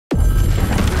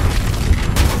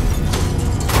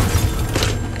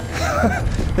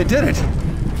They did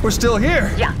it! We're still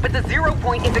here! Yeah, but the 0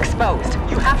 point is exposed.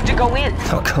 You have to go in.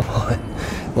 Oh, come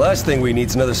on. Last thing we need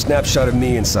is another snapshot of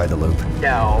me inside the loop.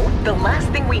 No, the last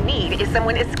thing we need is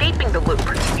someone escaping the loop.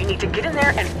 You need to get in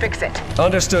there and fix it.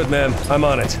 Understood, ma'am. I'm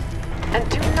on it. And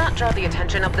do not draw the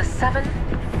attention of the 7.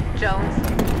 Jones,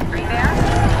 are you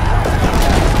there?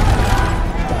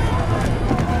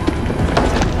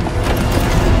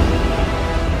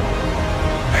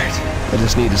 I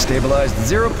just need to stabilize the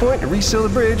 0 point and reseal the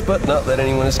bridge, but not let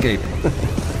anyone escape.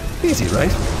 Easy,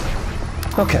 right?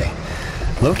 Okay.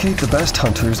 Locate the best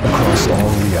hunters across all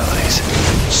realities.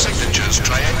 Signatures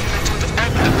triangulated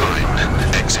and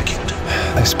defined. Execute.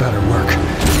 This better work.